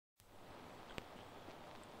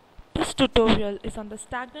tutorial is on the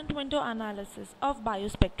stagnant window analysis of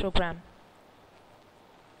BioSpectrogram.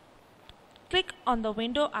 Click on the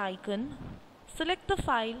window icon, select the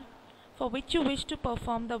file for which you wish to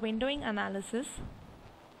perform the windowing analysis,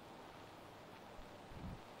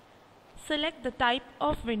 select the type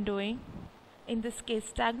of windowing, in this case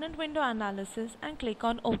stagnant window analysis, and click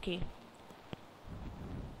on OK.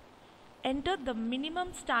 Enter the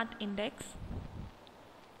minimum start index,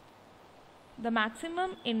 the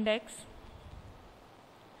maximum index,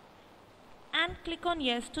 and click on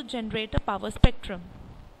Yes to generate a power spectrum.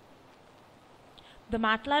 The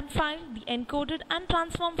MATLAB file, the encoded and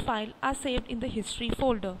transformed file are saved in the history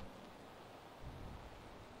folder.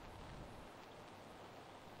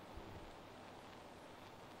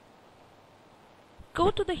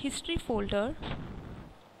 Go to the history folder.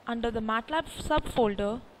 Under the MATLAB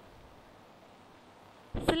subfolder,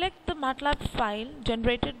 select the MATLAB file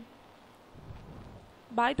generated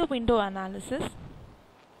by the window analysis.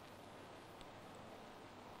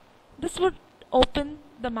 This would open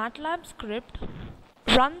the MATLAB script.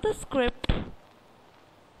 Run the script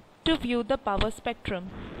to view the power spectrum.